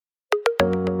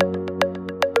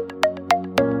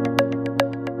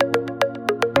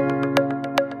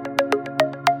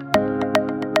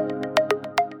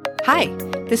Hi,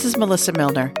 this is Melissa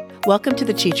Milner. Welcome to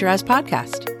the Teacher As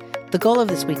podcast. The goal of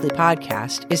this weekly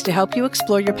podcast is to help you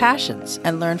explore your passions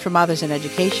and learn from others in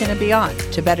education and beyond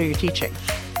to better your teaching.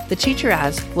 The Teacher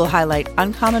As will highlight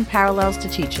uncommon parallels to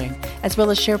teaching, as well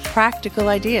as share practical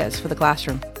ideas for the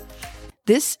classroom.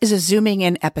 This is a zooming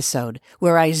in episode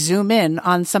where I zoom in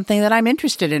on something that I'm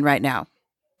interested in right now.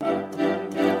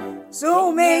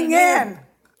 Zooming in!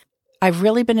 I've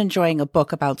really been enjoying a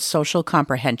book about social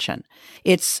comprehension.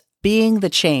 It's Being the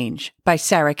Change by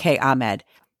Sara K. Ahmed.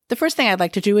 The first thing I'd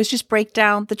like to do is just break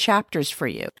down the chapters for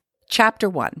you. Chapter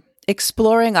 1,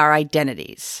 Exploring Our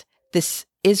Identities. This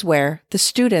is where the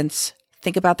students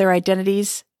think about their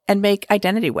identities and make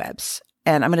identity webs.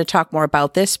 And I'm going to talk more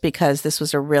about this because this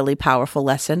was a really powerful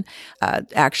lesson.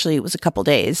 Actually, it was a couple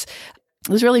days.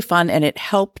 It was really fun, and it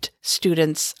helped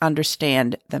students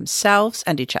understand themselves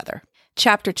and each other.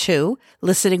 Chapter 2,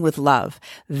 Listening with Love.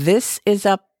 This is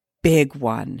a big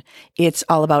one. It's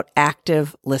all about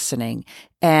active listening,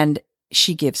 and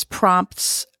she gives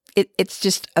prompts. It's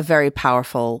just a very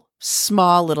powerful,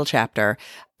 small little chapter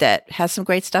that has some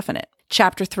great stuff in it.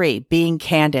 Chapter 3, Being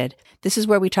Candid. This is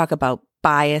where we talk about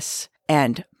bias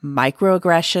and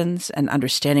microaggressions and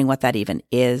understanding what that even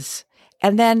is.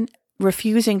 And then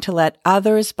refusing to let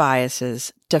others'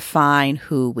 biases define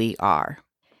who we are.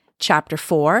 Chapter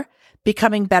 4,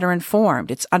 Becoming Better Informed.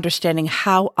 It's understanding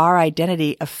how our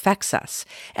identity affects us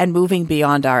and moving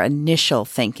beyond our initial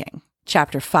thinking.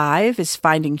 Chapter 5 is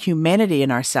Finding Humanity in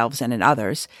Ourselves and in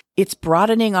Others. It's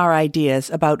broadening our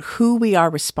ideas about who we are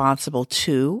responsible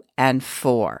to and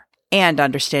for, and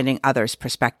understanding others'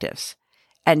 perspectives.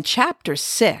 And Chapter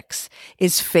 6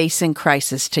 is Facing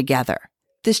Crisis Together.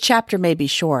 This chapter may be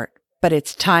short, but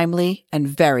it's timely and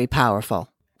very powerful.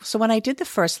 So when I did the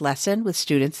first lesson with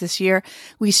students this year,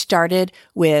 we started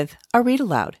with a read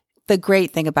aloud. The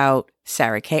great thing about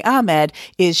Sara K. Ahmed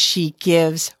is she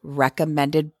gives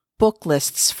recommended book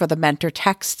lists for the mentor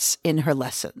texts in her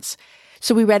lessons.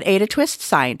 So we read Ada Twist,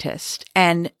 Scientist,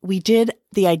 and we did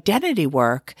the identity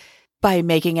work by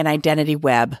making an identity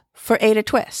web for Ada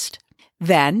Twist.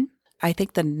 Then, I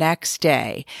think the next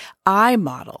day, I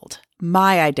modeled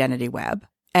my identity web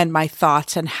and my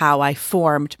thoughts and how I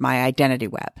formed my identity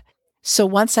web. So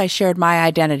once I shared my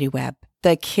identity web,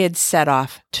 the kids set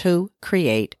off to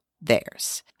create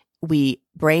theirs. We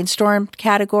brainstormed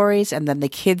categories, and then the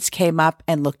kids came up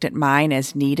and looked at mine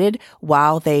as needed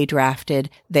while they drafted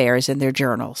theirs in their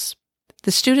journals.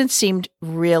 The students seemed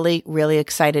really, really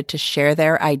excited to share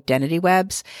their identity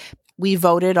webs. We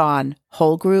voted on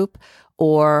whole group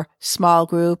or small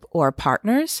group or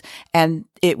partners, and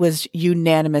it was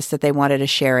unanimous that they wanted to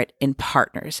share it in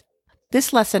partners.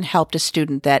 This lesson helped a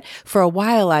student that for a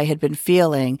while I had been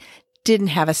feeling didn't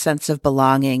have a sense of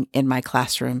belonging in my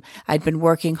classroom. I'd been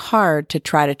working hard to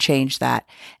try to change that.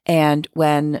 And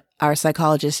when our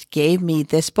psychologist gave me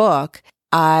this book,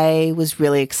 I was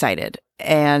really excited.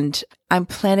 And I'm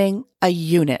planning a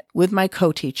unit with my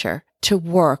co-teacher to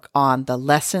work on the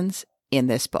lessons in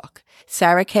this book.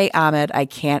 Sara K. Ahmed, I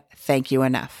can't thank you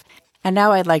enough. And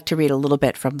now I'd like to read a little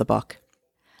bit from the book.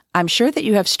 I'm sure that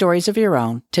you have stories of your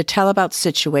own to tell about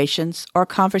situations or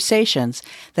conversations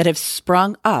that have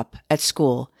sprung up at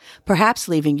school, perhaps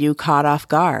leaving you caught off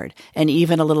guard and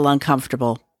even a little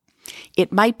uncomfortable.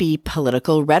 It might be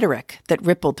political rhetoric that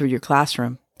rippled through your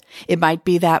classroom. It might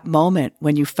be that moment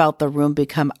when you felt the room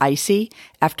become icy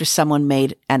after someone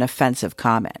made an offensive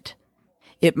comment.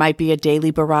 It might be a daily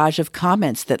barrage of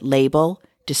comments that label,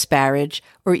 disparage,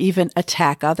 or even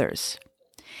attack others.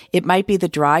 It might be the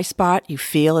dry spot you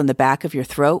feel in the back of your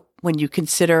throat when you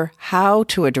consider how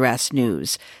to address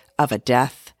news of a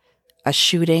death, a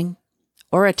shooting,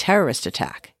 or a terrorist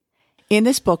attack. In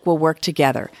this book, we'll work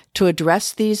together to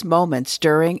address these moments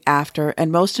during, after,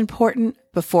 and most important,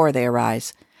 before they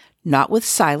arise, not with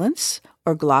silence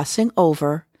or glossing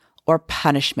over or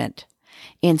punishment.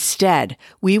 Instead,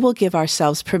 we will give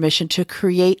ourselves permission to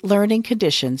create learning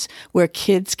conditions where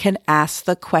kids can ask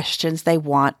the questions they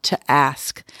want to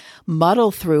ask,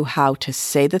 muddle through how to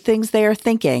say the things they are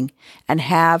thinking, and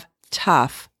have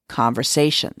tough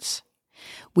conversations.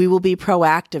 We will be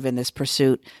proactive in this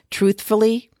pursuit.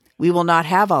 Truthfully, we will not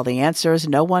have all the answers.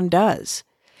 No one does.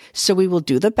 So we will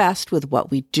do the best with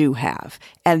what we do have,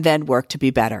 and then work to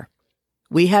be better.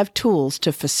 We have tools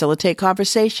to facilitate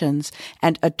conversations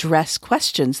and address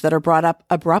questions that are brought up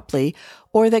abruptly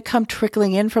or that come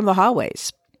trickling in from the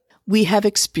hallways. We have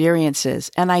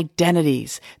experiences and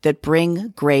identities that bring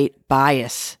great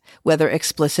bias, whether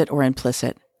explicit or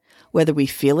implicit, whether we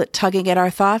feel it tugging at our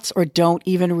thoughts or don't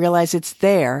even realize it's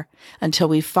there until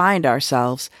we find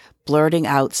ourselves blurting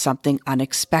out something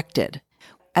unexpected.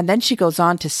 And then she goes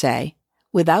on to say,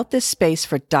 Without this space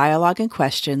for dialogue and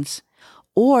questions,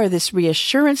 or this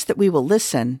reassurance that we will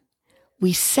listen,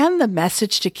 we send the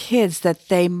message to kids that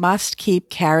they must keep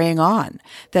carrying on,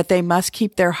 that they must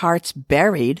keep their hearts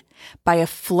buried by a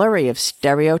flurry of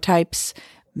stereotypes,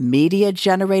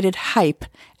 media-generated hype,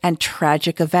 and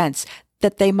tragic events,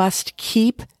 that they must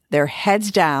keep their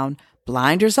heads down,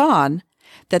 blinders on,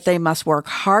 that they must work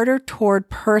harder toward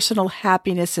personal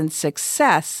happiness and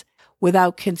success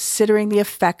without considering the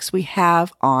effects we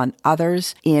have on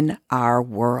others in our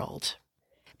world.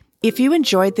 If you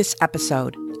enjoyed this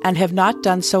episode and have not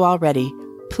done so already,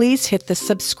 please hit the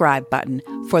subscribe button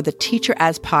for the Teacher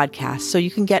As podcast so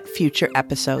you can get future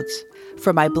episodes.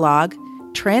 For my blog,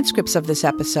 transcripts of this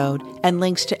episode, and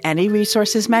links to any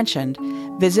resources mentioned,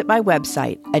 visit my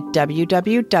website at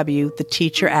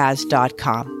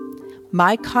www.theteacheras.com.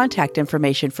 My contact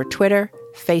information for Twitter,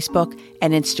 Facebook,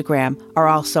 and Instagram are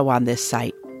also on this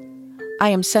site. I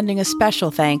am sending a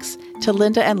special thanks to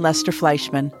Linda and Lester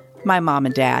Fleischman, my mom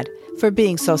and dad, for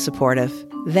being so supportive.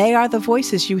 They are the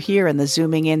voices you hear in the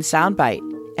Zooming In soundbite,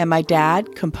 and my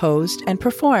dad composed and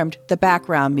performed the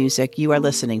background music you are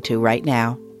listening to right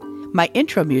now. My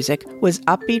intro music was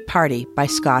Upbeat Party by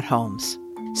Scott Holmes.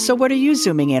 So what are you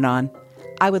zooming in on?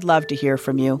 I would love to hear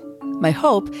from you. My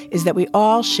hope is that we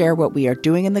all share what we are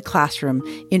doing in the classroom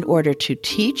in order to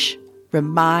teach,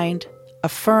 remind,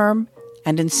 affirm,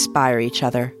 and inspire each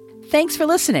other. Thanks for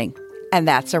listening, and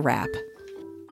that's a wrap.